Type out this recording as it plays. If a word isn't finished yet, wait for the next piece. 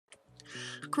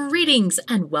Greetings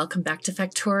and welcome back to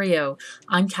Factorio.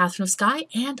 I'm KatherineOfSky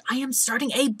and I am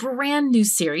starting a brand new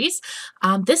series.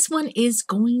 This one is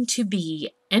going to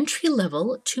be entry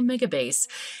level to Megabase,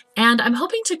 and I'm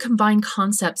hoping to combine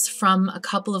concepts from a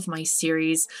couple of my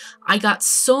series. I got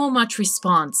so much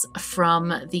response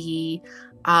from the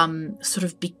sort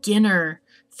of beginner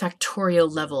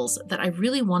Factorio levels that I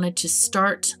really wanted to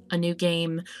start a new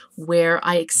game where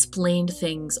I explained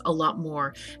things a lot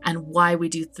more and why we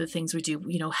do the things we do,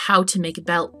 how to make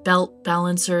belt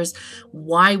balancers,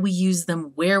 why we use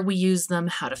them, where we use them,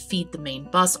 how to feed the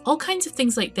main bus, all kinds of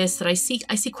things like this that I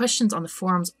see questions on the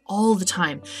forums all the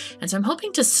time. And so I'm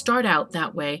hoping to start out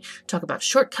that way, talk about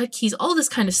shortcut keys, all this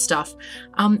kind of stuff.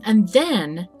 And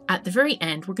then at the very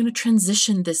end, we're going to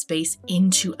transition this base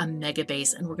into a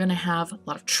Megabase, and we're going to have a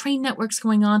lot of train networks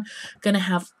going on, going to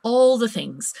have all the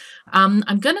things.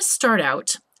 I'm going to start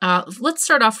out, let's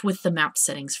start off with the map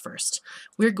settings first.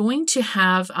 We're going to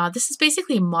have, this is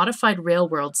basically modified rail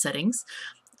world settings.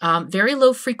 Very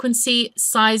low frequency,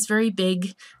 size very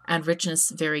big, and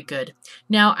richness very good.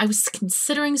 Now, I was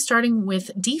considering starting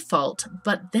with default,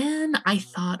 but then I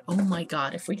thought, oh my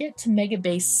god, if we get to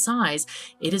Megabase size,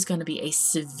 it is going to be a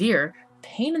severe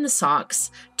pain in the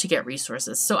socks to get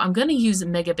resources. So I'm going to use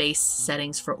Megabase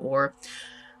settings for ore.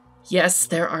 Yes,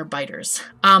 there are biters.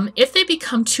 If they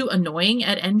become too annoying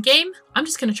at endgame, I'm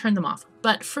just going to turn them off.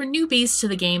 But for newbies to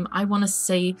the game, I want to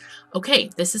say, okay,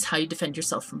 this is how you defend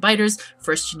yourself from biters.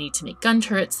 First, you need to make gun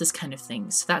turrets, this kind of thing.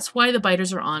 So that's why the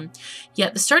biters are on.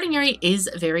 Yet the starting area is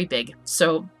very big.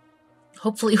 So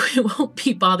hopefully we won't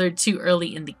be bothered too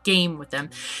early in the game with them.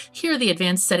 Here are the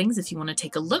advanced settings if you want to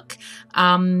take a look.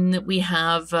 We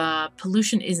have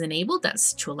pollution is enabled.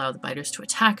 That's to allow the biters to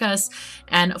attack us.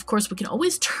 And of course, we can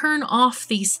always turn off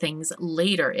these things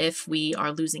later if we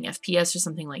are losing FPS or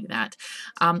something like that.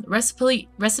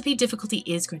 Recipe difficulty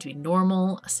is going to be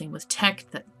normal. Same with tech.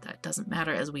 That doesn't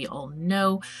matter, as we all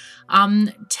know.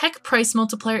 Tech price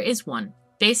multiplier is 1.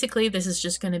 Basically, this is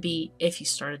just going to be if you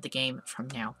started the game from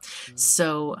now.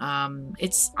 So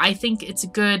I think it's a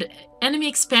good enemy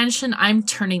expansion. I'm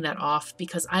turning that off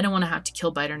because I don't want to have to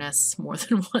kill biter nests more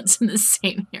than once in the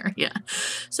same area.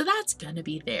 So that's going to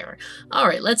be there. All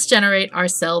right, let's generate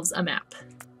ourselves a map.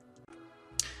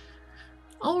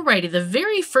 Alrighty, the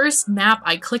very first map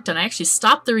I clicked on, I actually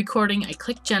stopped the recording, I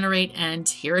clicked generate, and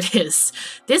here it is.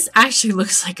 This actually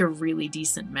looks like a really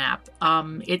decent map.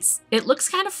 It looks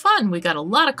kind of fun. We got a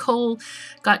lot of coal,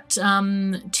 got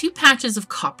 2 patches of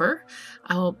copper,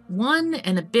 1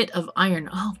 and a bit of iron.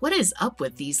 Oh, what is up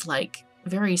with these like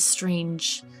very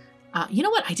strange... you know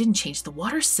what? I didn't change the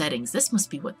water settings. This must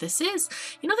be what this is.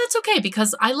 That's okay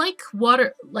because I like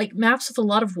water, like maps with a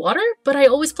lot of water, but I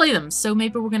always play them. So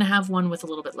maybe we're going to have one with a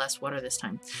little bit less water this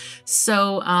time.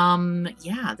 So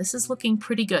yeah, this is looking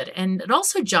pretty good. And it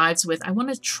also jives with, I want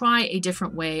to try a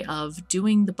different way of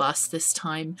doing the bus this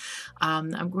time.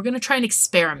 We're going to try an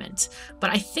experiment, but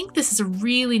I think this is a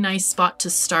really nice spot to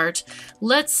start.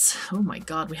 Oh my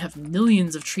God, we have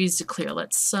millions of trees to clear.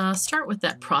 Let's start with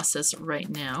that process right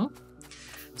now.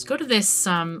 Let's go to this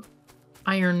iron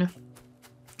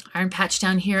patch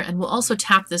down here, and we'll also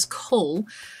tap this coal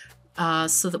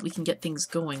so that we can get things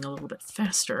going a little bit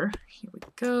faster. Here we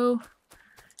go.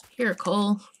 Here,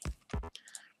 coal.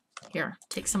 Here,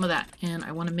 take some of that. And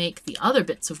I want to make the other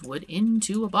bits of wood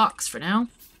into a box for now.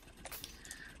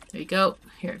 There you go.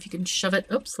 Here, if you can shove it.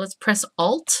 Oops, let's press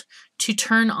Alt to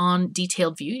turn on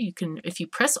detailed view. If you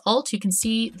press Alt, you can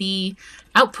see the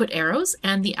output arrows,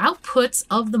 and the outputs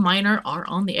of the miner are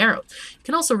on the arrow. You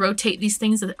can also rotate these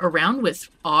things around with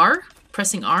R,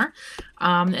 pressing R,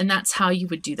 and that's how you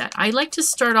would do that. I like to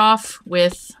start off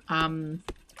with,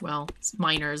 well,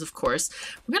 miners, of course.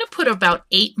 We're going to put about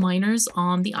 8 miners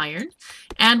on the iron,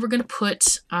 and we're going to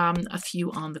put a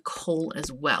few on the coal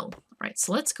as well. All right,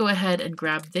 so let's go ahead and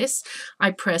grab this.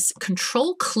 I press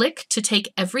Control-click to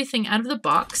take everything out of the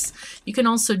box. You can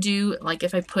also do, like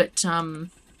if I put,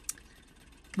 well,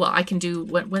 I can do,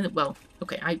 well,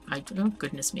 okay, oh,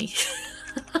 goodness me.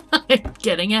 I'm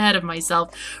getting ahead of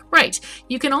myself. Right,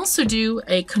 you can also do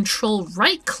a Control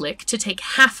right-click to take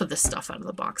half of the stuff out of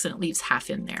the box, and it leaves half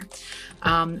in there.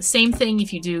 Same thing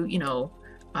if you do,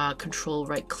 Control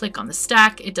right-click on the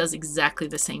stack. It does exactly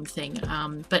the same thing,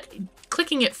 but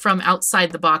clicking it from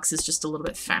outside the box is just a little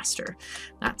bit faster.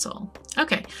 That's all.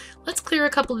 Okay, let's clear a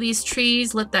couple of these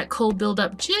trees, let that coal build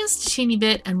up just a teeny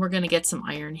bit, and we're going to get some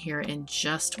iron here in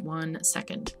just 1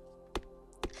 second.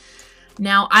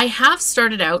 Now, I have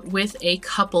started out with a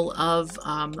couple of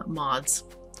mods.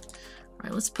 All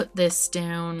right, let's put this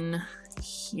down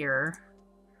here.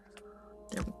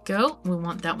 There we go. We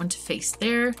want that one to face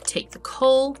there. Take the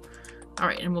coal. All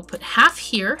right, and we'll put half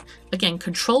here. Again,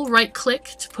 control right click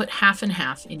to put half and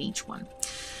half in each one.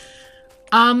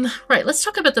 Right, let's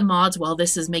talk about the mods while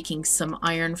this is making some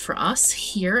iron for us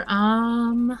here.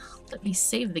 Let me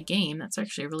save the game. That's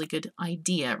actually a really good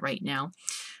idea right now.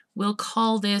 We'll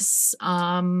call this,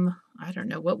 I don't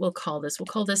know what we'll call this. We'll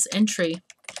call this entry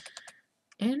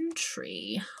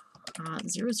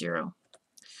 00.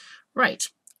 Right.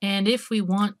 And if we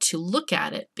want to look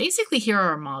at it, basically here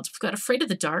are our mods. We've got Afraid of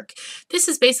the Dark. This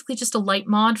is basically just a light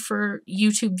mod for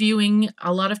YouTube viewing.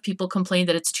 A lot of people complain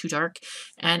that it's too dark,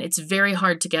 and it's very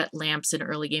hard to get lamps in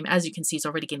early game. As you can see, it's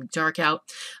already getting dark out,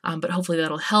 but hopefully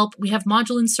that'll help. We have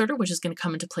Module Inserter, which is going to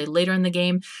come into play later in the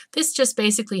game. This just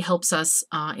basically helps us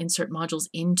insert modules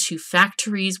into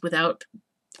factories without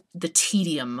the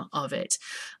tedium of it.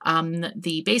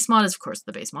 The base mod is, of course,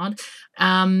 the base mod.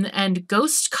 And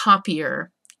Ghost Copier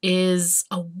is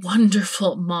a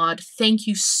wonderful mod. Thank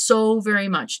you so very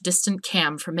much, Distant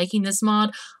Cam, for making this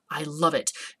mod. I love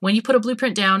it. When you put a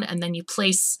blueprint down and then you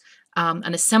place an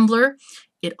assembler,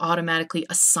 it automatically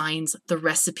assigns the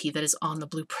recipe that is on the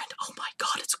blueprint. Oh my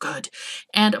God, it's good.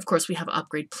 And of course we have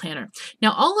Upgrade Planner.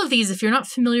 Now all of these, if you're not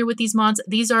familiar with these mods,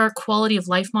 these are quality of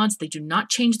life mods. They do not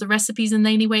change the recipes in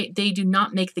any way. They do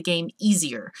not make the game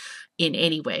easier in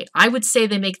any way. I would say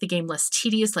they make the game less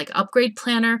tedious, like Upgrade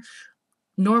Planner.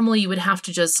 Normally you would have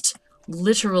to just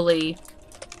literally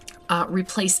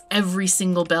replace every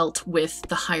single belt with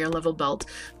the higher level belt,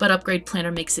 but Upgrade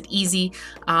Planner makes it easy.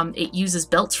 It uses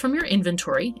belts from your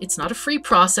inventory. It's not a free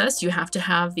process. You have to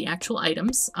have the actual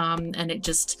items, and it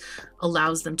just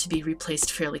allows them to be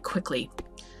replaced fairly quickly.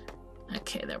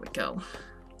 Okay, there we go.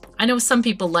 I know some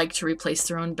people like to replace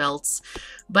their own belts,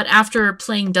 but after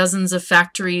playing dozens of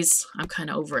factories, I'm kind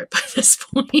of over it by this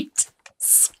point.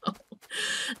 So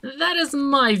that is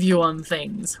my view on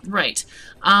things. Right.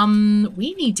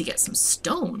 We need to get some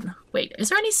stone. Wait, is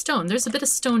there any stone? There's a bit of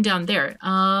stone down there.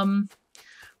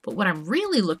 But what I'm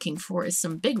really looking for is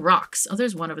some big rocks. Oh,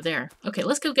 there's one over there. Okay,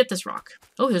 let's go get this rock.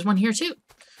 Oh, there's one here too.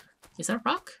 Is that a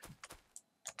rock?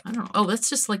 I don't know. Oh, that's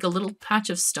just like a little patch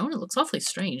of stone. It looks awfully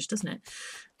strange, doesn't it?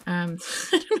 I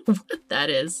don't know what that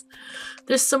is.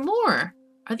 There's some more.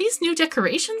 Are these new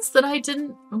decorations that I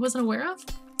wasn't aware of?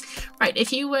 Right,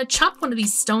 if you chop one of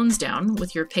these stones down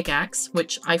with your pickaxe,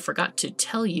 which I forgot to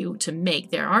tell you to make,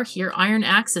 there are here iron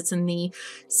axe. It's in the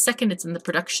second, it's in the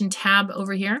production tab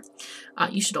over here.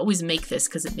 You should always make this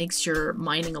because it makes your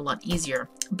mining a lot easier.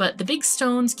 But the big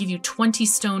stones give you 20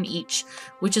 stone each,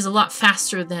 which is a lot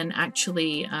faster than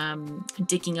actually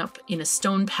digging up in a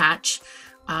stone patch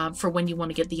for when you want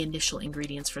to get the initial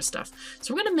ingredients for stuff.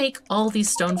 So we're going to make all these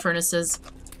stone furnaces,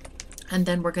 and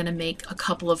then we're going to make a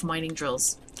couple of mining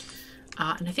drills.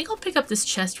 And I think I'll pick up this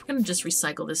chest. We're going to just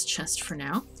recycle this chest for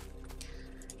now.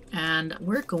 And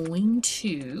we're going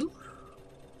to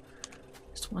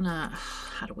just want to,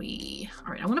 how do we,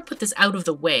 all right, I want to put this out of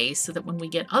the way so that when we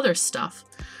get other stuff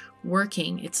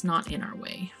working, it's not in our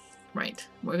way. Right,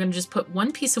 we're going to just put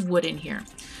one piece of wood in here.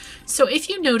 So if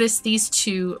you notice these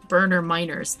two burner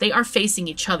miners, they are facing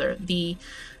each other. The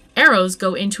arrows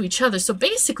go into each other. So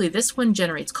basically this one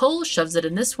generates coal, shoves it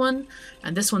in this one,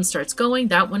 and this one starts going.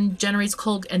 That one generates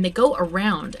coal, and they go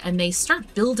around and they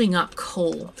start building up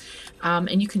coal.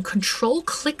 And you can control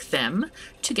click them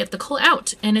to get the coal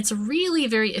out. And it's a really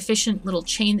very efficient little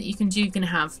chain that you can do. You can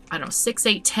have, I don't know, 6,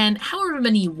 8, 10, however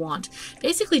many you want.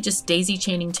 Basically just daisy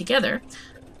chaining together.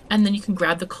 And then you can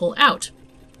grab the coal out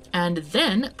and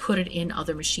then put it in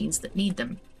other machines that need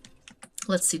them.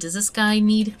 Let's see, does this guy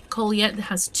need coal yet? It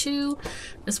has 2.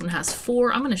 This one has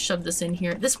 4. I'm going to shove this in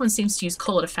here. This one seems to use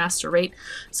coal at a faster rate.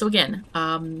 So again,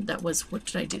 that was, what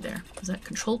did I do there? Was that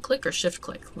control click or shift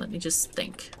click? Let me just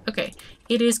think. Okay,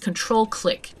 it is control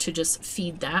click to just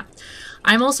feed that.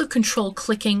 I'm also control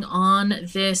clicking on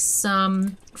this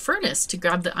furnace to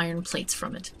grab the iron plates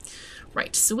from it.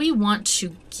 Right, so we want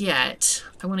to get,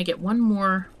 I want to get one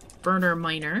more burner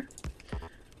miner.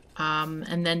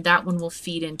 And then that one will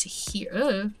feed into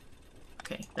here.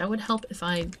 Okay, that would help if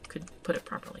I could put it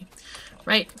properly.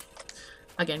 Right.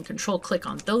 Again, control click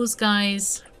on those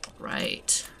guys.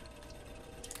 Right.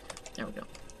 There we go.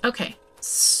 Okay,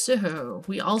 so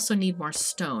we also need more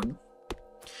stone.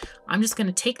 I'm just going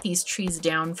to take these trees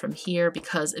down from here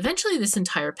because eventually this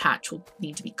entire patch will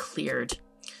need to be cleared.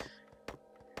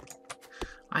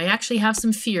 I actually have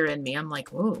some fear in me. I'm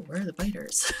like, whoa, where are the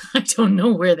biters? I don't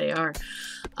know where they are.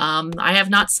 I have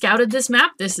not scouted this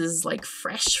map. This is like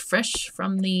fresh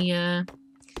from the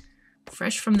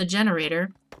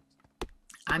generator.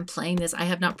 I'm playing this. I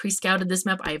have not pre-scouted this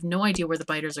map. I have no idea where the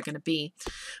biters are going to be.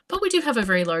 But we do have a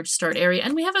very large start area,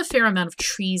 and we have a fair amount of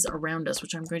trees around us,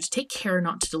 which I'm going to take care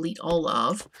not to delete all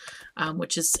of,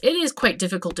 it is quite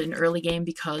difficult in early game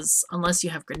because unless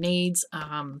you have grenades,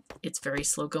 it's very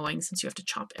slow going since you have to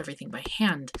chop everything by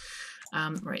hand.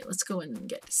 Right, let's go and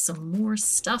get some more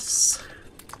stuffs.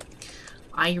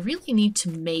 I really need to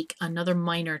make another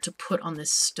miner to put on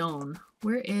this stone.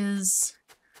 Where is...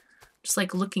 Just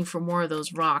like looking for more of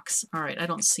those rocks. All right, I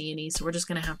don't see any, so we're just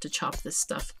going to have to chop this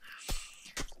stuff.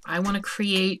 I want to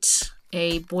create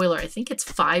a boiler. I think it's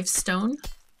 5 stone.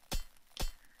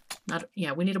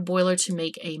 Yeah, we need a boiler to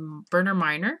make a burner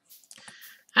miner.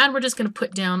 And we're just going to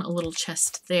put down a little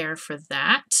chest there for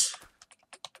that.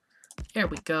 There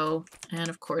we go. And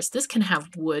of course, this can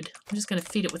have wood. I'm just going to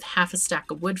feed it with half a stack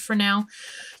of wood for now.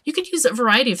 You could use a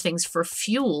variety of things for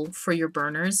fuel for your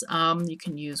burners. You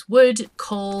can use wood,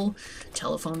 coal,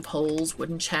 telephone poles,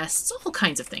 wooden chests, all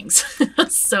kinds of things.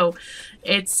 So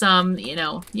it's, you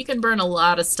know, you can burn a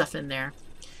lot of stuff in there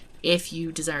if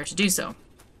you desire to do so.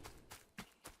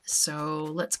 So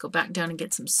let's go back down and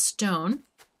get some stone.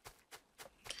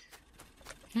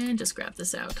 And just grab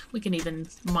this out. We can even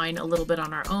mine a little bit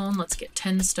on our own. Let's get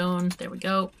 10 stone. There we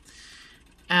go.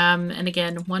 And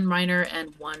again, 1 miner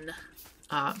and 1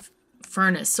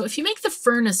 furnace. So if you make the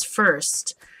furnace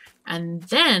first and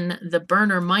then the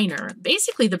burner miner,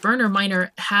 basically the burner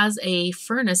miner has a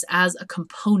furnace as a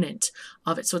component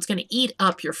of it. So it's going to eat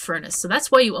up your furnace. So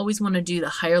that's why you always want to do the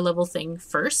higher level thing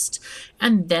first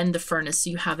and then the furnace. So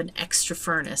you have an extra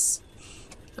furnace.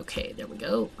 Okay, there we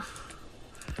go.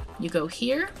 You go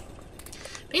here.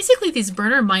 Basically, these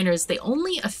burner miners, they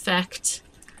only affect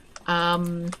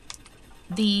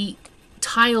the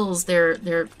tiles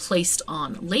they're placed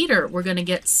on. Later, we're going to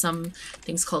get some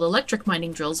things called electric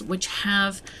mining drills, which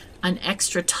have an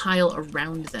extra tile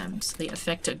around them. So they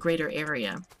affect a greater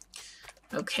area.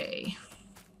 Okay.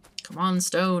 Come on,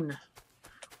 stone.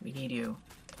 We need you.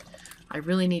 I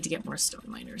really need to get more stone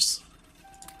miners.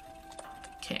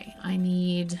 Okay, I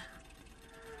need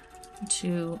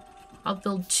to... I'll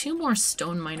build 2 more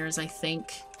stone miners, I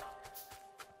think.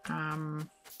 Well,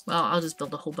 I'll just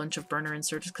build a whole bunch of burner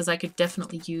inserters because I could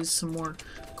definitely use some more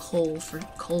coal for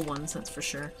coal ones, that's for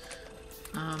sure.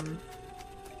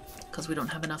 Because we don't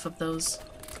have enough of those.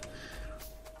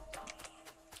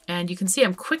 And you can see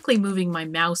I'm quickly moving my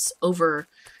mouse over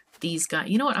these guys.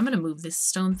 You know what? I'm going to move this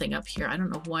stone thing up here. I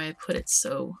don't know why I put it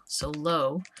so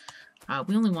low.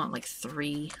 We only want like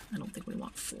 3. I don't think we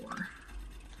want 4.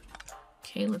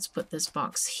 Okay, let's put this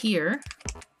box here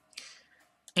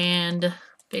and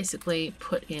basically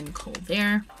put in coal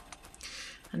there.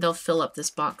 And they'll fill up this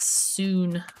box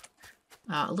soon,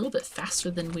 a little bit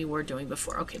faster than we were doing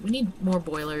before. Okay, we need more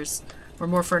boilers, or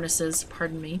more furnaces,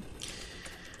 pardon me.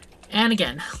 And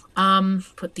again,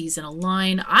 put these in a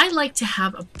line. I like to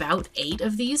have about 8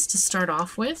 of these to start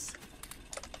off with.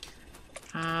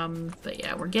 But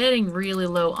yeah, we're getting really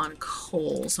low on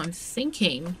coal, so I'm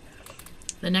thinking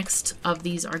the next of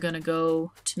these are going to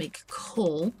go to make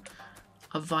coal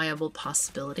a viable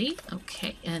possibility.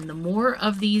 Okay, and the more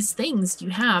of these things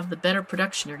you have, the better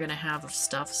production you're going to have of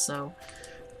stuff, so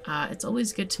it's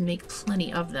always good to make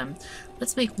plenty of them.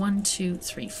 Let's make 1, 2,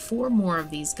 3, 4 more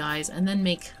of these guys, and then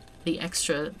make the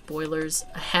extra boilers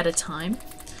ahead of time.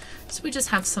 So we just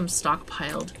have some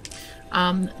stockpiled.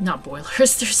 Not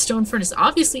boilers, they're stone furnaces.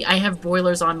 Obviously, I have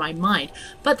boilers on my mind,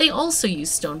 but they also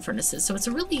use stone furnaces. So it's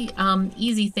a really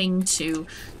easy thing to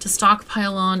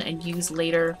stockpile on and use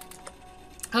later.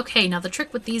 Okay, now the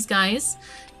trick with these guys,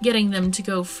 getting them to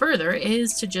go further,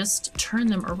 is to just turn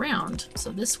them around.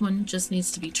 So this one just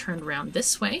needs to be turned around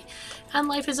this way, and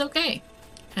life is okay.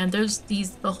 And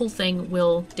the whole thing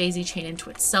will daisy chain into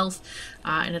itself,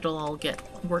 and it'll all get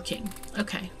working.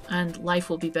 Okay, and life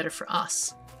will be better for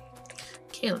us.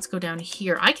 Okay, let's go down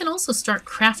here. I can also start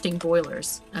crafting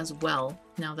boilers as well,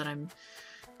 now that I'm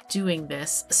doing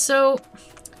this. So,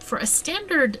 for a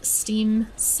standard steam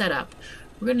setup,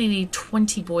 we're going to need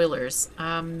 20 boilers,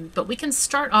 but we can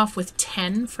start off with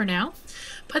 10 for now.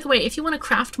 By the way, if you want to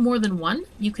craft more than one,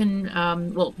 you can,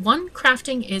 well, 1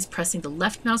 crafting is pressing the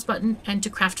left mouse button, and to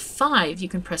craft 5, you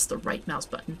can press the right mouse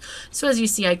button. So as you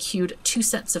see, I queued 2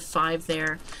 sets of 5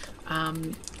 there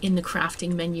in the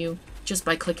crafting menu, just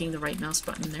by clicking the right mouse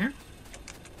button there.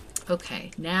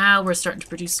 Okay, now we're starting to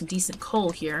produce some decent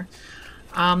coal here.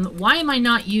 Why am I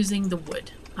not using the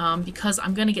wood? Because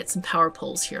I'm going to get some power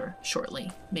poles here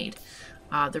shortly made.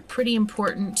 They're pretty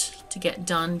important to get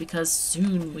done because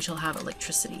soon we shall have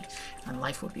electricity and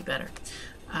life will be better.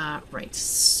 Right,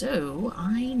 so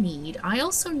I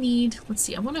also need, let's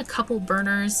see, I want a couple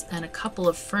burners and a couple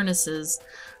of furnaces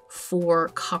for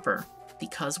copper,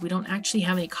 because we don't actually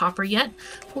have any copper yet,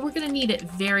 but we're going to need it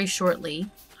very shortly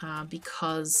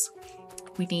because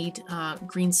we need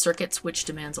green circuits, which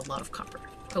demands a lot of copper.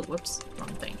 Oh, whoops, wrong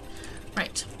thing.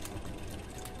 Right.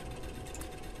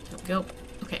 There we go.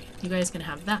 Okay, you guys can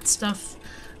have that stuff.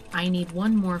 I need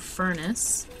one more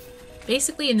furnace.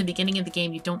 Basically, in the beginning of the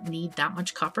game, you don't need that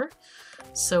much copper.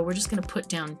 So we're just going to put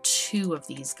down 2 of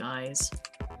these guys.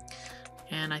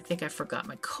 And I think I forgot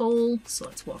my coal, so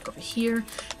let's walk over here.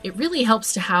 It really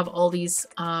helps to have all these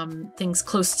things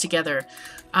close together.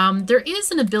 There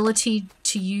is an ability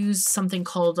to use something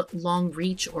called long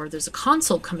reach, or there's a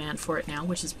console command for it now,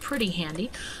 which is pretty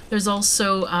handy. There's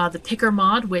also the picker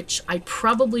mod, which I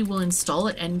probably will install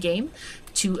at endgame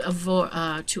to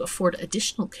afford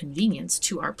additional convenience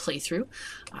to our playthrough.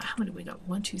 How many we got?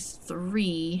 1, 2,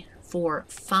 3, 4,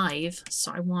 5.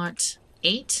 So I want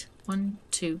 8. 1,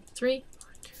 2, 3.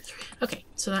 Okay,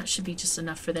 so that should be just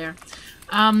enough for there.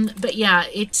 But yeah,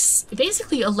 it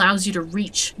basically allows you to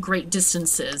reach great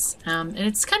distances. And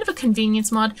it's kind of a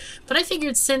convenience mod, but I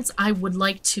figured since I would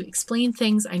like to explain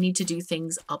things, I need to do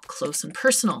things up close and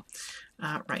personal.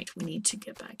 Right, we need to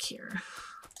get back here.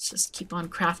 Let's just keep on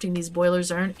crafting these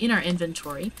boilers in our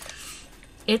inventory.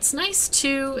 It's nice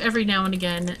to, every now and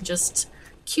again, just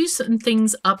queue some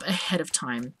things up ahead of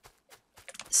time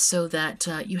so that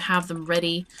you have them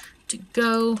ready to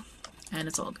go, and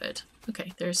it's all good.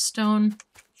 Okay, there's stone.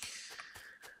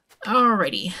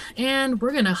 Alrighty, and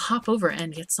we're gonna hop over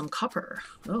and get some copper.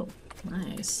 Oh,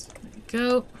 nice. There we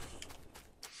go.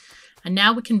 And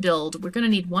now we can build. We're gonna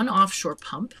need 1 offshore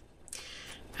pump,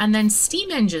 and then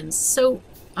steam engines. So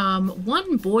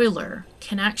 1 boiler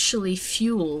can actually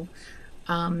fuel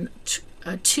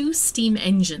 2 steam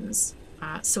engines.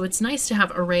 So it's nice to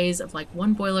have arrays of like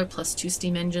 1 boiler plus 2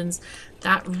 steam engines.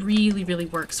 That really, really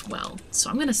works well. So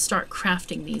I'm going to start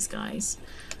crafting these guys.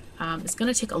 It's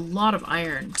going to take a lot of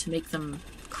iron to make them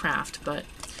craft, but...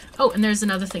 Oh, and there's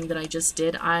another thing that I just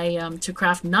did. To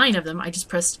craft 9 of them, I just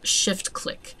pressed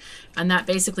shift-click, and that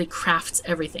basically crafts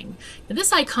everything. Now,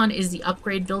 this icon is the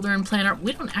upgrade builder and planner.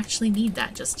 We don't actually need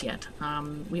that just yet.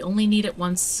 We only need it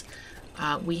once...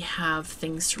 we have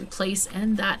things to replace,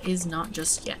 and that is not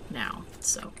just yet now.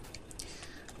 So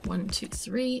 1, 2,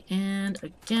 3, and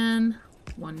again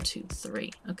 1, 2,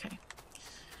 3. Okay,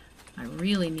 I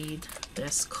really need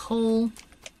this coal.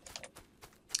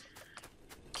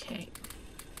 Okay,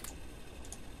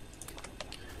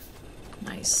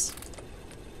 nice.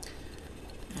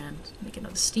 And make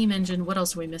another steam engine. What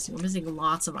else are we missing? We're missing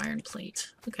lots of iron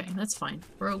plate. Okay, that's fine.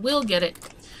 We'll get it.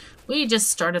 We just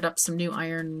started up some new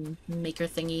iron maker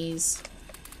thingies.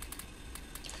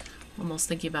 Almost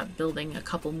thinking about building a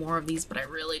couple more of these, but I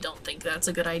really don't think that's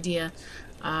a good idea.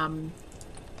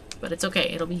 But it's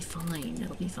okay. It'll be fine.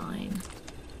 It'll be fine.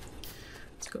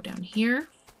 Let's go down here.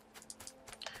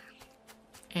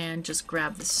 And just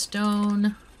grab the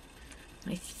stone.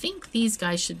 I think these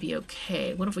guys should be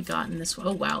okay. What have we got in this one?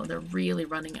 Oh, wow. They're really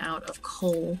running out of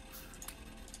coal.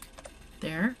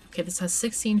 There. Okay, this has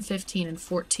 16, 15, and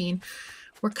 14.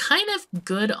 We're kind of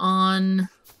good on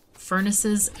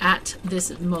furnaces at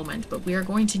this moment, but we are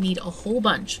going to need a whole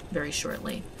bunch very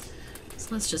shortly. So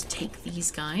let's just take these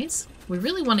guys. We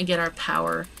really want to get our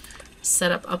power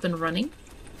set up and running.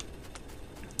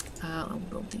 I'll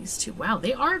build these two. Wow,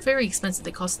 they are very expensive.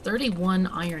 They cost 31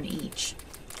 iron each.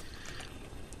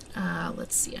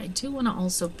 Let's see. I do want to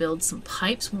also build some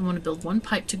pipes. We want to build 1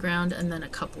 pipe to ground and then a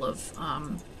couple of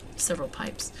several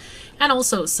pipes, and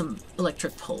also some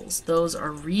electric poles. Those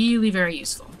are really very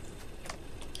useful.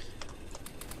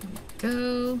 There we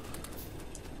go.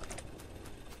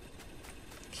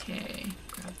 Okay,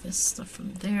 grab this stuff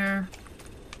from there.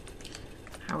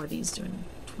 How are these doing?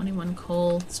 21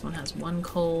 coal. This one has 1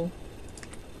 coal.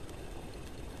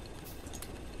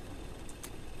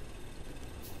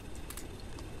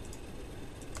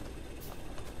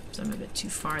 So I'm a bit too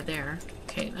far there.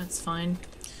 Okay, that's fine.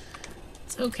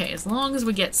 It's okay, as long as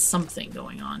we get something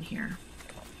going on here.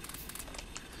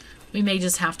 We may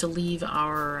just have to leave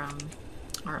our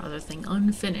other thing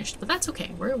unfinished, but that's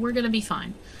okay. We're gonna be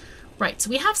fine. Right, so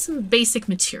we have some basic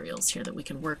materials here that we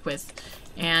can work with,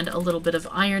 and a little bit of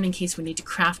iron in case we need to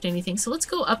craft anything. So let's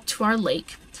go up to our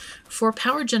lake. For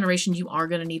power generation, you are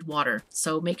gonna need water,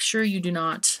 so make sure you do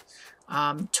not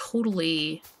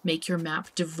totally make your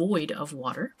map devoid of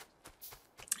water.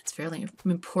 It's fairly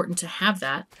important to have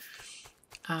that.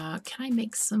 Can I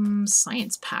make some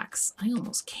science packs? I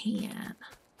almost can't.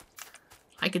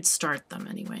 I could start them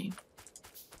anyway.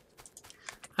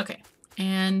 Okay,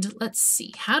 and let's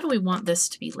see. How do we want this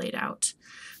to be laid out?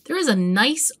 There is a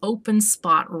nice open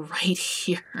spot right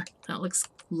here. That looks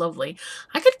lovely.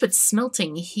 I could put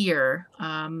smelting here.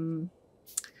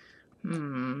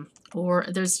 Or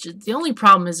there's just, the only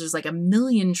problem is there's like a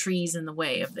million trees in the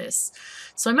way of this.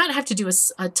 So I might have to do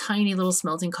a tiny little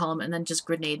smelting column and then just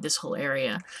grenade this whole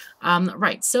area.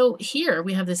 Right, so here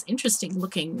we have this interesting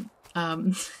looking,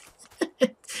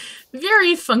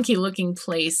 very funky looking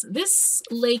place. This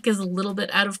lake is a little bit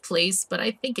out of place, but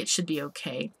I think it should be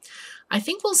okay. I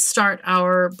think we'll start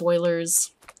our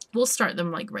boilers, we'll start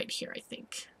them like right here, I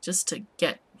think, just to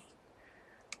get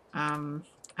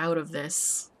out of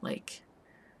this, like,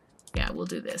 yeah, we'll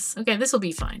do this. Okay, this will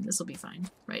be fine. This will be fine,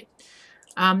 right?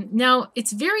 Now,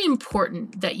 it's very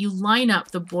important that you line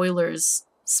up the boilers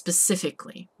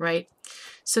specifically, right?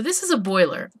 So this is a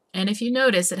boiler, and if you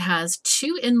notice, it has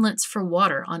 2 inlets for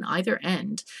water on either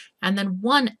end, and then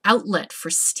 1 outlet for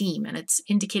steam, and it's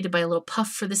indicated by a little puff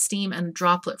for the steam and a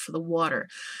droplet for the water.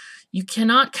 You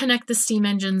cannot connect the steam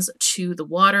engines to the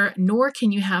water, nor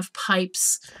can you have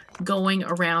pipes going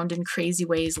around in crazy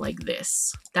ways like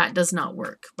this. That does not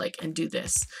work, like, and do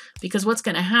this. Because what's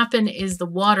going to happen is the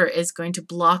water is going to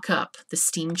block up the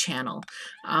steam channel,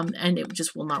 and it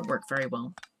just will not work very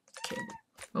well. Okay.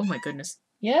 Oh my goodness.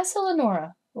 Yes,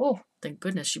 Eleonora. Oh, thank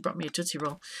goodness she brought me a Tootsie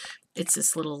Roll. It's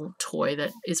this little toy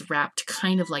that is wrapped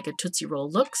kind of like a Tootsie Roll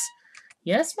looks.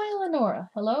 Yes, my Eleonora.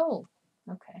 Hello.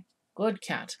 Okay. Good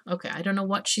cat. Okay, I don't know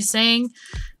what she's saying,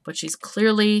 but she's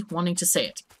clearly wanting to say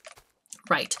it.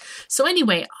 Right. So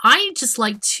anyway, I just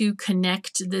like to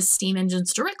connect the steam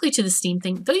engines directly to the steam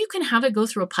thing, though you can have it go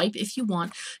through a pipe if you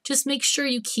want. Just make sure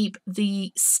you keep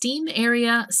the steam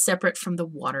area separate from the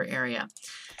water area.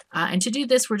 And to do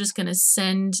this, we're just going to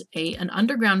send an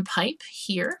underground pipe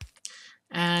here.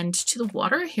 And to the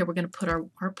water, here we're going to put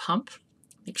our pump.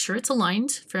 Make sure it's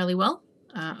aligned fairly well.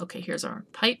 Okay, here's our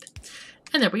pipe.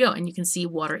 And there we go, and you can see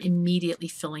water immediately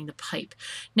filling the pipe.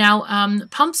 Now,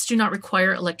 pumps do not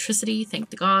require electricity, thank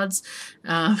the gods,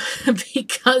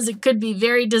 because it could be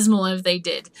very dismal if they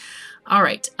did. All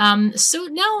right, so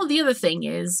now the other thing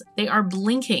is they are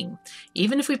blinking.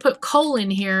 Even if we put coal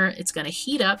in here, it's going to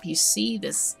heat up. You see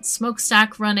this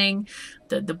smokestack running,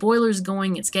 the boiler's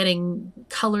going, it's getting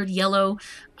colored yellow,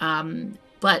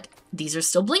 but these are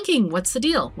still blinking. What's the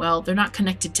deal? Well, they're not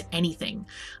connected to anything.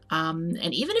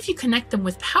 And even if you connect them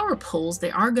with power poles,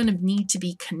 they are going to need to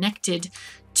be connected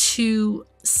to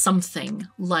something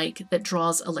like that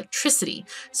draws electricity.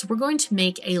 So we're going to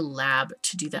make a lab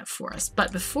to do that for us.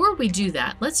 But before we do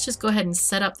that, let's just go ahead and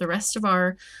set up the rest of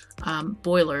our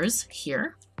boilers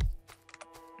here.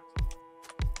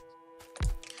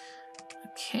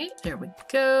 Okay, there we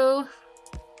go.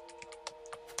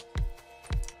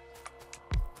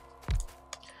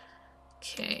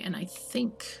 Okay, and I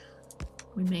think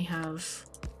we may have...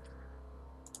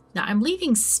 Now, I'm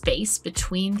leaving space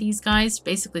between these guys,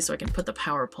 basically so I can put the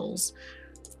power poles.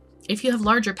 If you have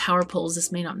larger power poles,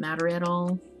 this may not matter at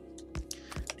all,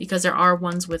 because there are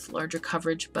ones with larger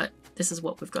coverage, but this is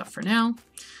what we've got for now.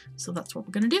 So that's what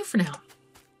we're going to do for now.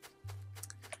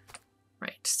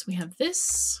 Right, so we have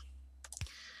this.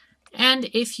 And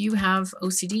if you have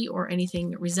OCD or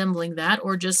anything resembling that,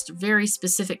 or just very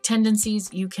specific tendencies,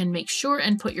 you can make sure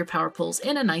and put your power poles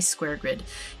in a nice square grid.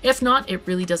 If not, it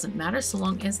really doesn't matter so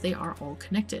long as they are all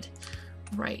connected.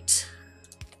 Right,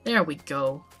 there we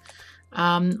go.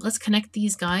 Let's connect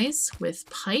these guys with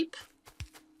pipe.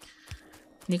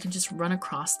 And you can just run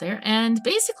across there. And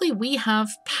basically we have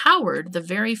powered the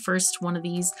very first one of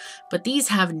these, but these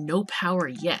have no power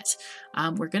yet.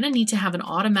 We're going to need to have an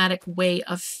automatic way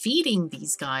of feeding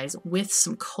these guys with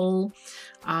some coal.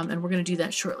 And we're going to do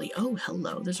that shortly. Oh,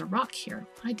 hello, there's a rock here.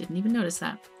 I didn't even notice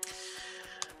that.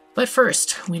 But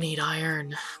first, we need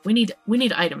iron. We need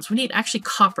items. We need actually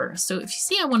copper. So if you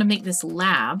see, I want to make this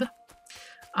lab.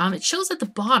 It shows at the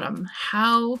bottom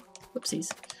how,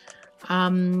 whoopsies,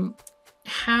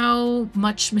 how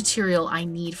much material I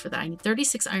need for that. I need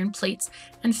 36 iron plates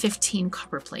and 15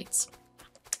 copper plates.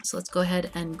 So let's go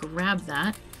ahead and grab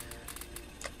that.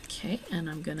 Okay, and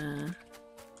I'm gonna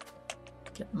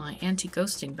get my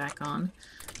anti-ghosting back on.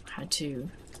 I had to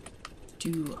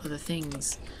do other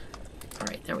things. All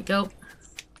right, there we go.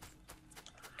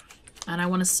 And I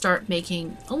want to start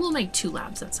making, oh, we'll make 2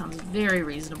 labs. That sounds very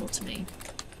reasonable to me.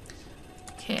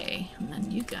 Okay, and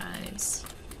then you guys.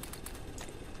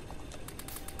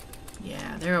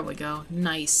 Yeah, there we go.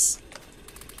 Nice.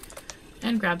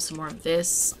 And grab some more of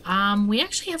this. We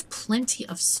actually have plenty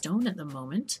of stone at the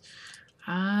moment.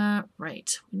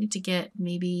 Right. We need to get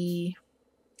maybe...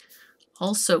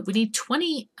 Also, we need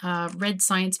 20 red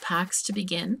science packs to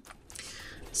begin.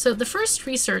 So the first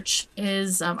research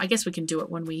is, I guess we can do it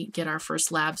when we get our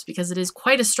first labs, because it is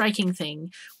quite a striking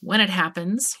thing when it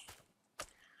happens.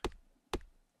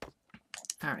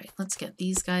 All right, let's get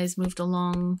these guys moved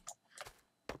along.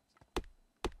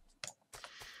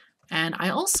 And I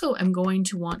also am going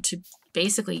to want to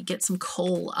basically get some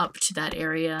coal up to that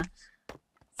area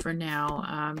for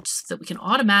now, so that we can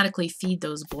automatically feed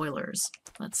those boilers.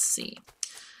 Let's see.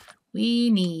 We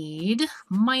need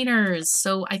miners.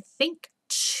 So I think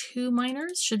 2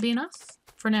 miners should be enough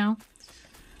for now.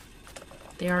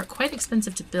 They are quite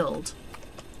expensive to build.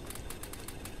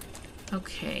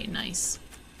 Okay, nice.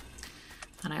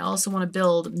 And I also want to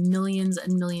build millions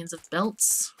and millions of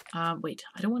belts. Wait,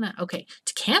 I don't want to... Okay,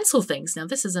 to cancel things. Now,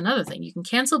 this is another thing. You can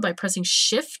cancel by pressing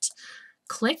Shift,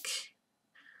 click.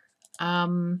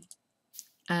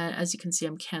 As you can see,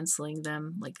 I'm canceling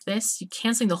them like this. You're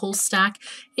canceling the whole stack.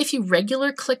 If you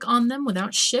regular click on them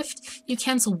without Shift, you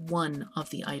cancel one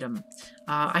of the item.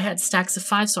 I had stacks of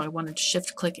 5, so I wanted to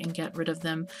Shift click and get rid of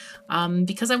them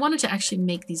because I wanted to actually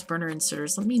make these burner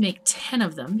inserters. Let me make 10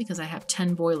 of them because I have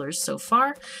 10 boilers so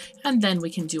far, and then we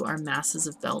can do our masses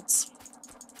of belts.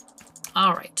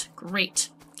 All right, great.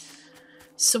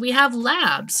 So we have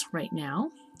labs right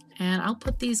now, and I'll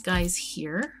put these guys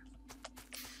here.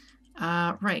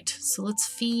 Right, so let's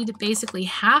feed basically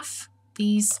half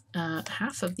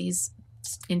of these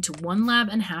into one lab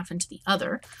and half into the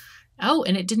other. Oh,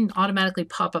 and it didn't automatically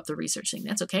pop up the research thing.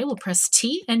 That's okay. We'll press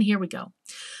T, and here we go.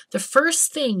 The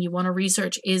first thing you want to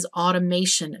research is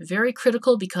automation. Very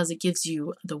critical because it gives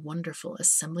you the wonderful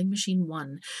assembling machine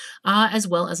 1, as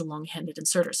well as a long-handed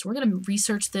inserter. So we're going to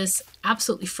research this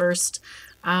absolutely first.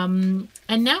 And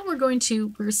now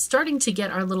we're starting to get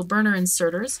our little burner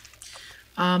inserters.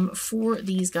 For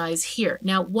these guys here.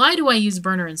 Now, why do I use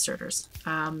burner inserters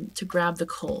to grab the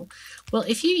coal? Well,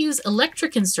 if you use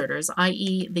electric inserters,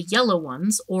 i.e. the yellow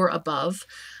ones or above,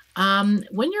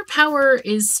 when your power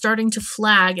is starting to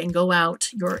flag and go out,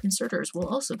 your inserters will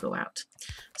also go out.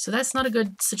 So that's not a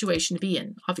good situation to be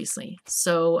in, obviously.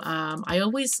 So I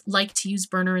always like to use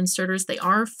burner inserters. They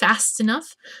are fast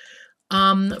enough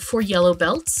for yellow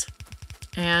belts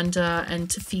and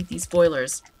to feed these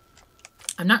boilers.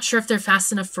 I'm not sure if they're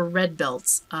fast enough for red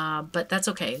belts, but that's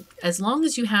okay. As long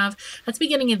as you have, at the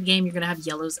beginning of the game, you're going to have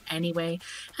yellows anyway,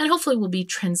 and hopefully we'll be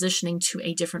transitioning to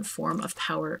a different form of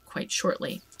power quite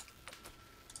shortly.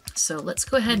 So let's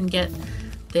go ahead and get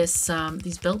this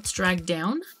these belts dragged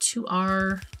down to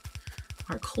our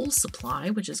coal supply,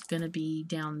 which is going to be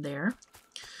down there.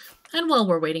 And while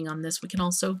we're waiting on this, we can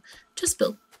also just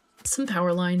build some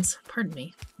power lines. Pardon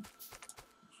me.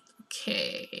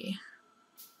 Okay.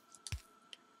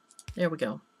 There we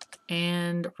go.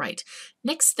 And right.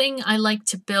 Next thing I like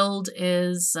to build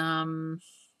is, well,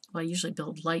 I usually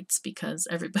build lights because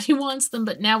everybody wants them,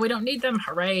 but now we don't need them.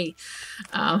 Hooray.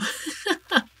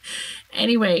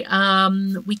 Anyway, we are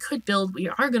going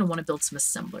to want to build some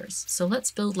assemblers. So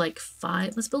let's build like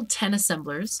 5, let's build 10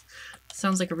 assemblers.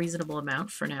 Sounds like a reasonable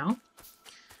amount for now.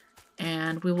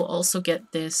 And we will also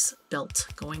get this belt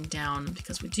going down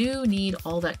because we do need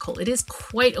all that coal. It is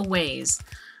quite a ways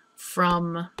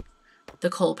from the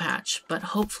coal patch, but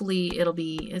hopefully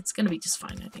it's going to be just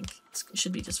fine. I think it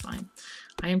should be just fine.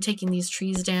 I am taking these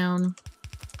trees down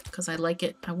because I like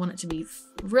it. I want it to be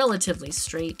relatively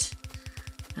straight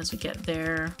as we get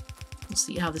there. We'll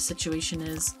see how the situation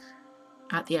is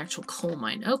at the actual coal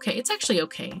mine. Okay, it's actually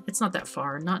okay. It's not that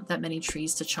far, not that many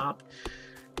trees to chop.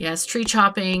 Yes, tree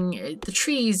chopping. The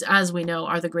trees, as we know,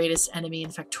 are the greatest enemy in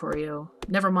Factorio.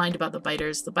 Never mind about the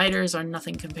biters. The biters are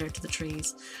nothing compared to the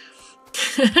trees.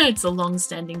 It's a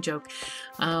long-standing joke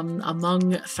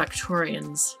among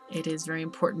Factorians. It is very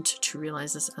important to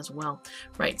realize this as well.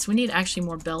 Right, so we need actually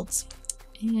more belts.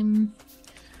 I'm going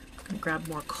to grab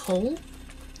more coal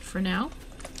for now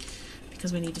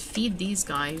because we need to feed these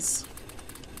guys.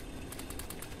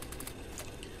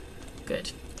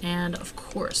 Good. And of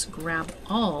course, grab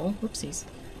all. Whoopsies.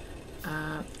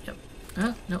 Yep.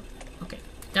 No. Okay.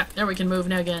 Yeah, there we can move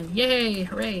now again. Yay!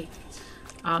 Hooray!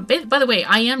 By the way,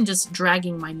 I am just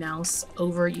dragging my mouse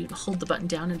over. You hold the button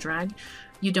down and drag.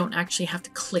 You don't actually have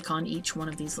to click on each one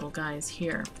of these little guys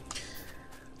here.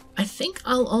 I think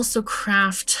I'll also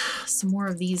craft some more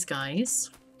of these guys.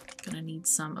 Gonna need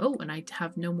some. Oh, and I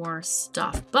have no more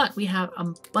stuff, but we have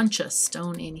a bunch of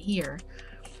stone in here,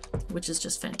 which is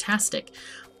just fantastic.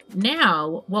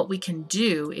 Now, what we can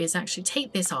do is actually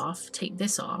take this off,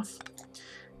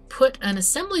 put an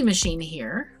assembly machine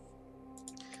here.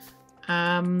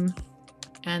 And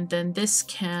then this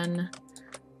can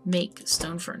make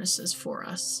stone furnaces for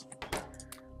us.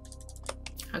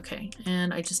 Okay,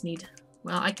 and I just need,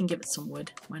 well, I can give it some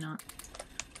wood. Why not?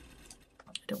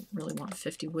 I don't really want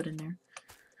 50 wood in there.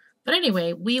 But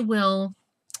anyway, we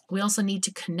also need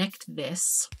to connect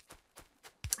this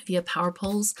via power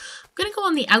poles. I'm going to go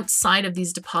on the outside of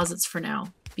these deposits for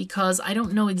now because I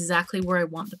don't know exactly where I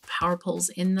want the power poles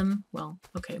in them. Well,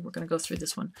 okay, we're going to go through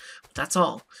this one. But that's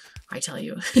all, I tell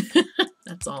you.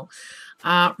 That's all.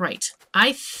 Right.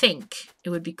 I think it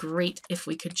would be great if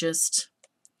we could just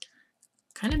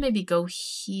kind of maybe go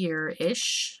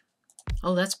here-ish.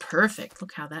 Oh, that's perfect.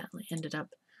 Look how that ended up.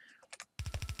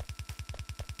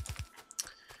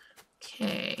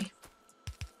 Okay.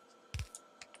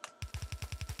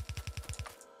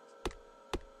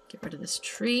 Get rid of this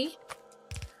tree.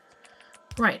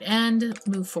 Right, and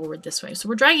move forward this way. So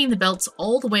we're dragging the belts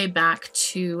all the way back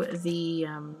to the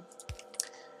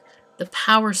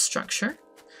power structure.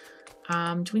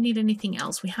 Do we need anything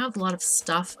else? We have a lot of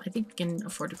stuff. I think we can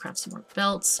afford to craft some more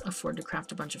belts, afford to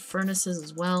craft a bunch of furnaces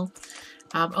as well.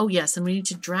 Oh yes, and we need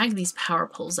to drag these power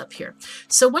poles up here.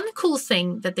 So one cool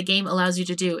thing that the game allows you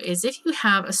to do is if you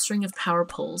have a string of power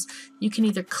poles, you can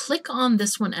either click on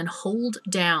this one and hold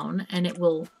down and it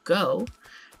will go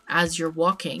as you're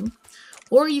walking,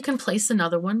 or you can place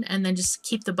another one and then just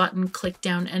keep the button, click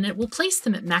down, and it will place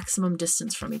them at maximum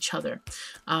distance from each other,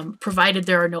 provided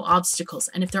there are no obstacles.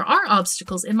 And if there are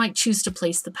obstacles, it might choose to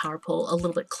place the power pole a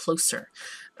little bit closer.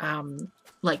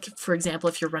 Like, for example,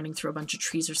 if you're running through a bunch of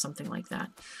trees or something like that.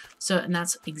 So, and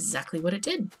that's exactly what it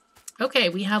did. Okay,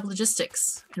 we have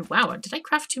logistics. And wow, did I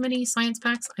craft too many science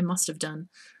packs? I must have done.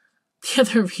 The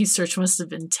other research must have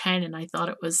been 10, and I thought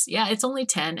it was, yeah, it's only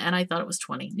 10, and I thought it was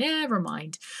 20. Never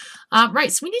mind.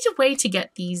 Right, so we need a way to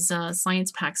get these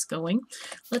science packs going.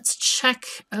 Let's check.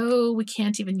 Oh, we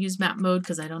can't even use map mode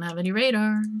because I don't have any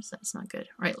radars. That's not good.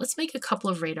 All right, let's make a couple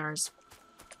of radars.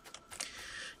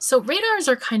 So radars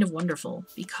are kind of wonderful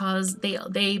because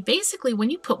they basically, when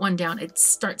you put one down, it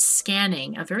starts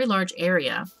scanning a very large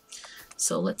area.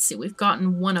 So let's see, we've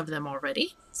gotten one of them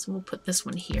already. So we'll put this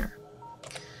one here.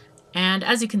 And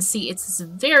as you can see, it's this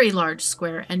very large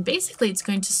square, and basically it's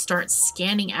going to start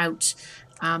scanning out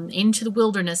into the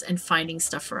wilderness and finding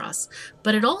stuff for us.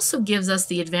 But it also gives us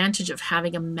the advantage of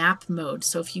having a map mode.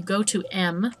 So if you go to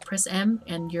M, press M,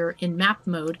 and you're in map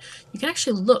mode, you can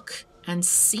actually look and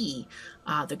see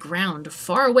the ground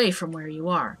far away from where you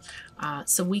are.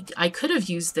 So I could have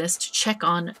used this to check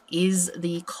on, is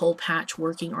the coal patch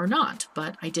working or not,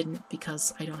 but I didn't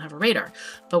because I don't have a radar.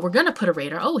 But we're going to put a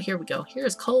radar. Oh, here we go.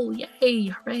 Here's coal. Yay.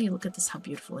 Hooray. Look at this, how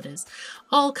beautiful it is.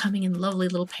 All coming in lovely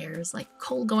little pairs, like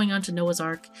coal going onto Noah's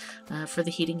Ark for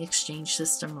the heating exchange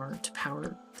system or to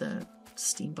power the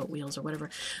steamboat wheels or whatever.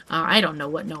 I don't know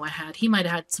what Noah had. He might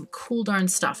have had some cool darn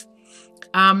stuff.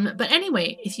 But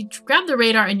anyway, if you grab the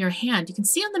radar in your hand, you can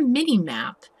see on the mini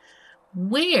map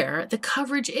where the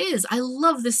coverage is. I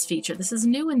love this feature. This is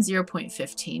new in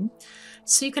 0.15.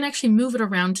 So you can actually move it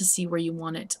around to see where you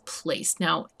want it placed.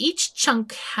 Now, each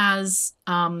chunk has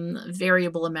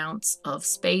variable amounts of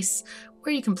space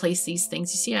where you can place these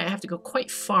things. You see, I have to go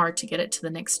quite far to get it to the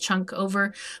next chunk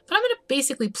over. But I'm going to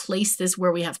basically place this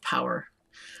where we have power.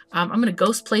 I'm going to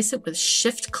ghost place it with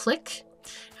shift click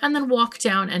and then walk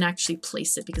down and actually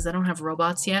place it because I don't have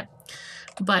robots yet.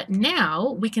 But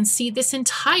now we can see this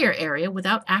entire area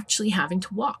without actually having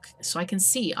to walk. So I can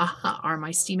see, aha, are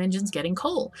my steam engines getting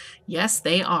coal? Yes,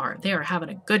 they are. They are having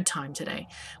a good time today.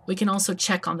 We can also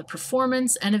check on the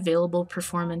performance and available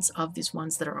performance of these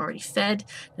ones that are already fed.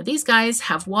 Now these guys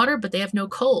have water, but they have no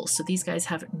coal. So these guys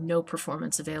have no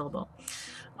performance available.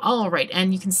 All right,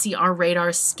 and you can see our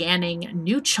radar scanning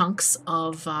new chunks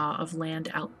of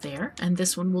land out there, and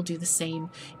this one will do the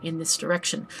same in this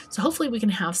direction. So hopefully we can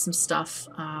have some stuff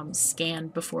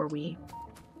scanned before we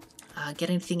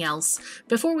get anything else.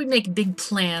 Before we make big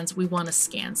plans, we want to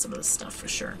scan some of the stuff for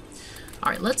sure.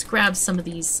 All right, let's grab some of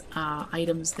these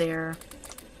items there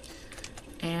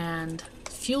and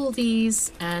fuel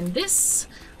these. And this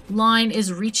line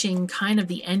is reaching kind of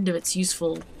the end of its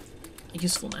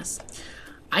usefulness.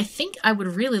 I think I would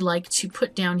really like to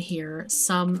put down here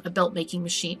a belt making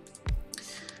machine.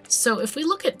 So if we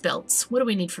look at belts, what do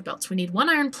we need for belts? We need 1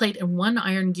 iron plate and 1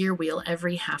 iron gear wheel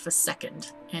every half a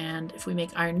second. And if we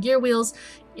make iron gear wheels,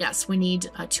 yes, we need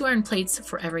 2 iron plates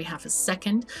for every half a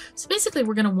second. So basically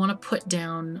we're going to want to put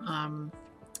down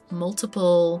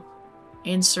multiple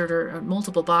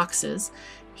boxes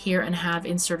here and have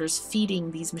inserters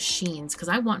feeding these machines because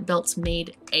I want belts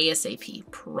made ASAP,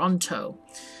 pronto.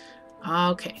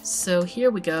 Okay, so here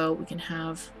we go. We can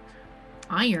have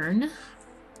iron.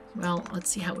 Well, let's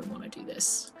see how we want to do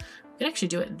this. We can actually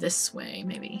do it this way,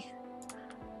 maybe.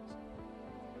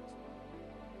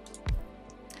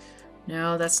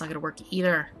 No, that's not going to work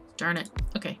either. Darn it.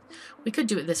 Okay, we could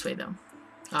do it this way, though.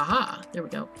 Aha, there we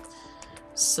go.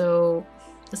 So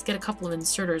let's get a couple of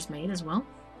inserters made as well.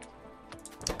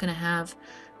 I'm gonna have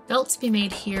belts be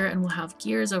made here, and we'll have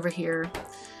gears over here.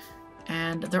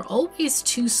 And they're always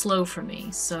too slow for me,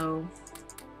 so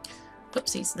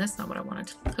oopsies, that's not what I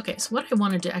wanted. Okay, so what I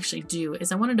wanted to actually do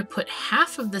is I wanted to put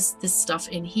half of this stuff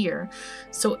in here.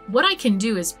 So what I can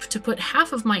do is to put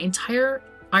half of my entire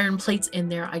iron plates in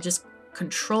there, I just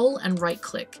Control and right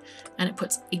click, and it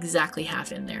puts exactly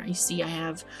half in there. You see I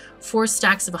have 4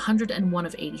 stacks of 100 and 1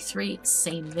 of 83,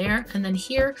 same there. And then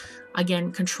here,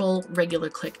 again, Control, regular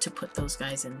click to put those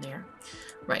guys in there.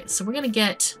 Right, so we're gonna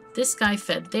get this guy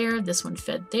fed there, this one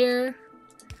fed there,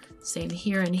 same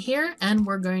here and here, and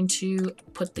we're going to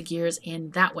put the gears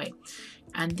in that way.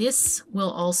 And this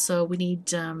will also, we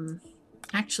need,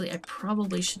 actually I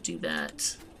probably should do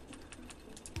that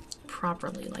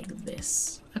properly like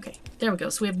this. Okay, there we go.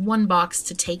 So we have 1 box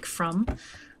to take from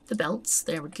the belts.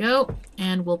 There we go.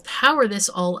 And we'll power this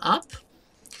all up.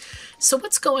 So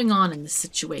what's going on in this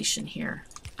situation here?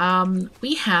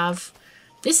 We have,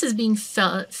 this is being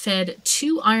fed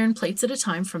 2 iron plates at a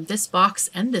time from this box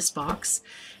and this box.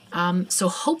 So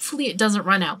hopefully it doesn't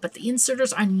run out, but the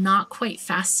inserters are not quite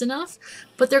fast enough,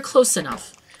 but they're close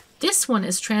enough. This one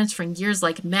is transferring gears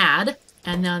like mad.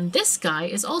 And then this guy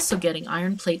is also getting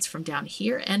iron plates from down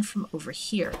here and from over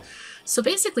here. So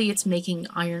basically it's making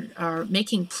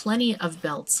making plenty of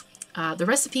belts. The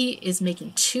recipe is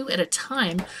making 2 at a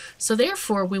time. So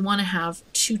therefore we want to have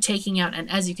 2 taking out. And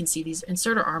as you can see, these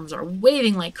inserter arms are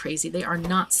waving like crazy. They are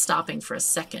not stopping for a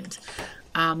second.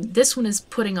 This one is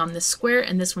putting on this square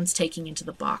and this one's taking into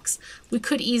the box. We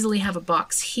could easily have a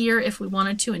box here if we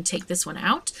wanted to and take this one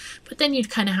out, but then you'd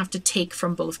kind of have to take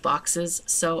from both boxes.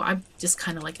 So I'm just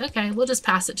kind of like, okay, we'll just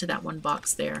pass it to that one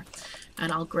box there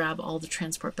and I'll grab all the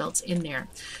transport belts in there.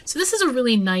 So this is a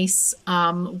really nice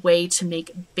way to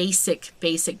make basic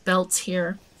belts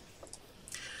here.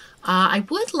 I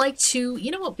would like to,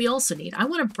 you know what we also need? I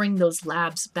want to bring those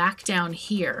labs back down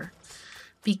here,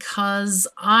 because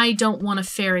I don't want to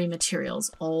ferry materials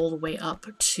all the way up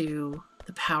to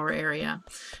the power area.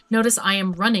 Notice I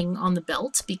am running on the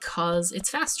belt because it's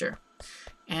faster.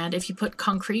 And if you put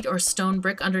concrete or stone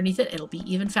brick underneath it, it'll be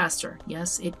even faster.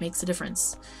 Yes, it makes a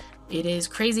difference. It is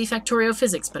crazy Factorio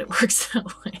physics, but it works that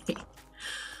way.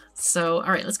 So,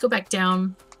 all right, let's go back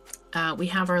down. We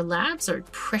have our labs, our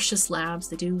precious labs.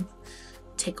 They do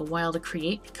take a while to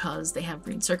create because they have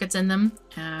green circuits in them.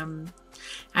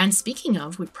 And speaking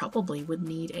of, we probably would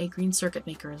need a green circuit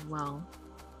maker as well.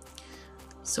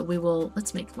 So we will,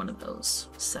 let's make one of those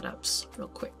setups real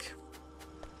quick.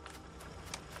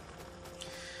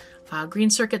 Green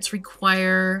circuits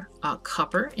require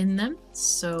copper in them.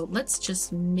 So let's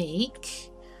just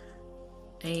make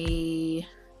a,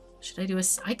 should I do a,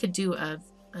 I could do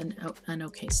an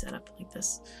okay setup like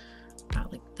this,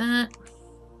 like that.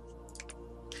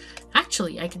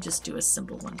 Actually, I could just do a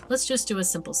simple one. Let's just do a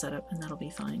simple setup and that'll be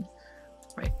fine.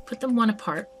 Right, put them one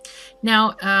apart.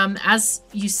 Now, as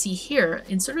you see here,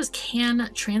 inserters can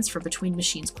transfer between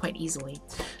machines quite easily.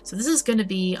 So this is going to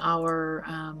be our,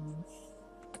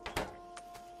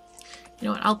 you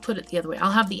know what, I'll put it the other way.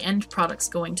 I'll have the end products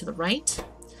going to the right.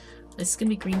 This is going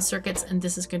to be green circuits and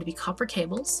this is going to be copper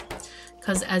cables.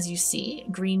 Because as you see,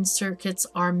 green circuits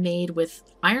are made with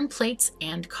iron plates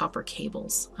and copper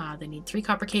cables. They need 3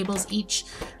 copper cables each,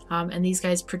 and these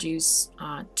guys produce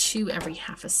 2 every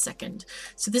half a second.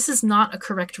 So this is not a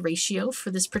correct ratio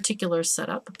for this particular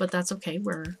setup, but that's okay.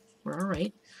 We're all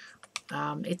right.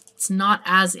 It's not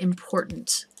as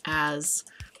important as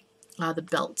the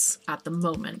belts at the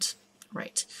moment.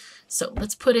 Right. So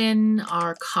let's put in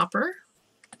our copper,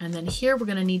 and then here we're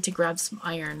going to need to grab some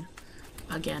iron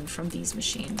again from these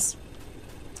machines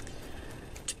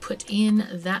to put in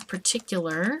that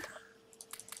particular.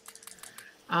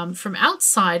 From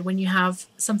outside, when you have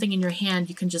something in your hand,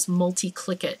 you can just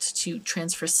multi-click it to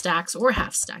transfer stacks or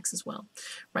half stacks as well.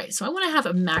 Right, so I want to have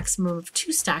a maximum of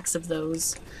 2 stacks of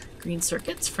those green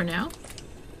circuits for now.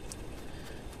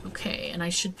 Okay, and I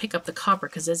should pick up the copper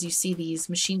because as you see, these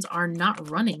machines are not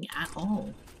running at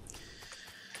all.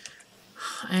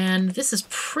 And this is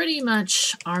pretty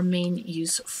much our main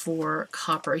use for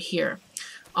copper here.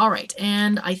 All right,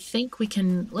 and I think we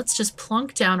can, let's just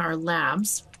plunk down our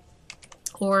labs,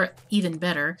 or even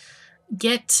better,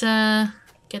 get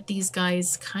these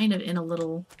guys kind of in a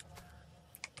little,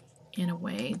 in a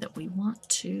way that we want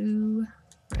to,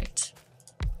 right.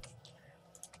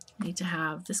 Need to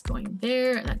have this going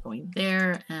there, and that going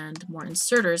there, and more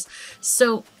inserters.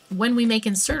 So when we make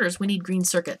inserters, we need green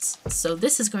circuits. So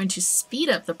this is going to speed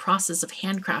up the process of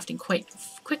handcrafting quite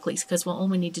quickly, because all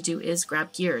we need to do is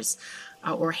grab gears,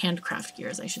 or handcraft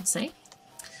gears, I should say.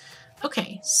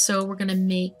 Okay, so we're gonna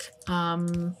make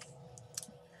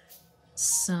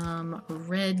some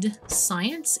red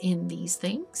science in these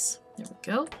things. There we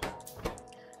go.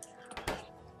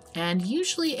 And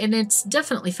usually, and it's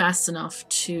definitely fast enough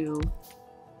to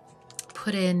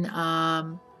put in,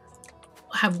 have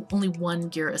only one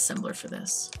gear assembler for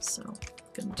this. So I'm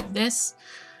gonna do this.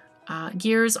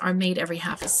 Gears are made every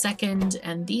half a second,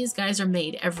 and these guys are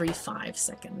made every 5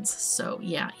 seconds. So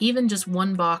yeah, even just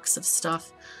one box of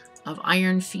stuff of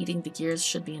iron feeding the gears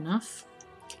should be enough.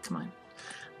 Okay, come on.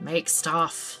 Make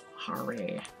stuff.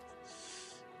 Hurry.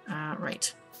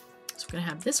 Right. So we're going to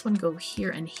have this one go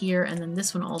here, and then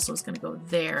this one also is going to go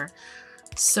there.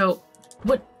 So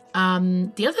what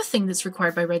the other thing that's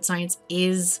required by red science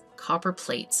is copper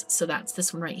plates. So that's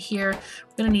this one right here.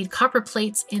 We're going to need copper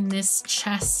plates in this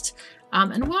chest.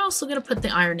 And we're also going to put the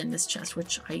iron in this chest,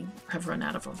 which I have run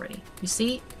out of already. You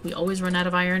see, we always run out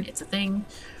of iron. It's a thing,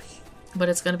 but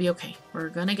it's going to be okay. We're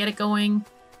going to get it going.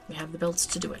 We have the belts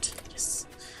to do it. Yes.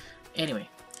 Anyway,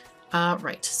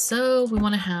 right. So we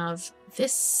want to have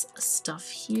this stuff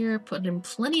here, put in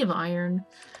plenty of iron,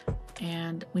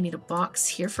 and we need a box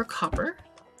here for copper,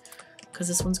 because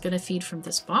this one's going to feed from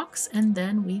this box, and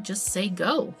then we just say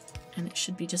go, and it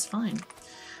should be just fine.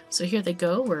 So here they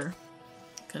go. We're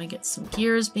going to get some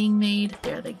gears being made.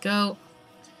 There they go.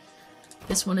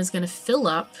 This one is going to fill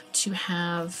up to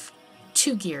have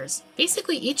 2 gears.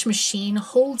 Basically, each machine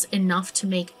holds enough to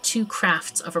make 2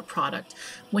 crafts of a product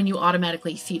when you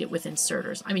automatically feed it with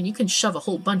inserters. I mean, you can shove a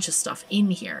whole bunch of stuff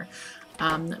in here,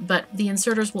 but the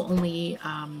inserters will only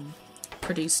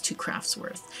produce 2 crafts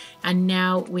worth. And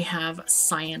now we have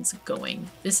science going.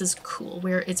 This is cool.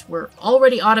 We're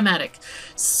already automatic.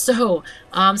 So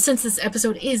since this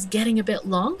episode is getting a bit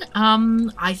long,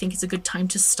 I think it's a good time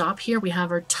to stop here. We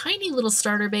have our tiny little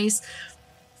starter base,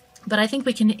 but I think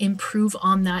we can improve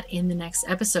on that in the next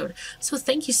episode. So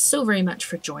thank you so very much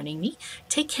for joining me.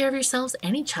 Take care of yourselves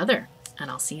and each other,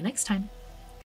 and I'll see you next time.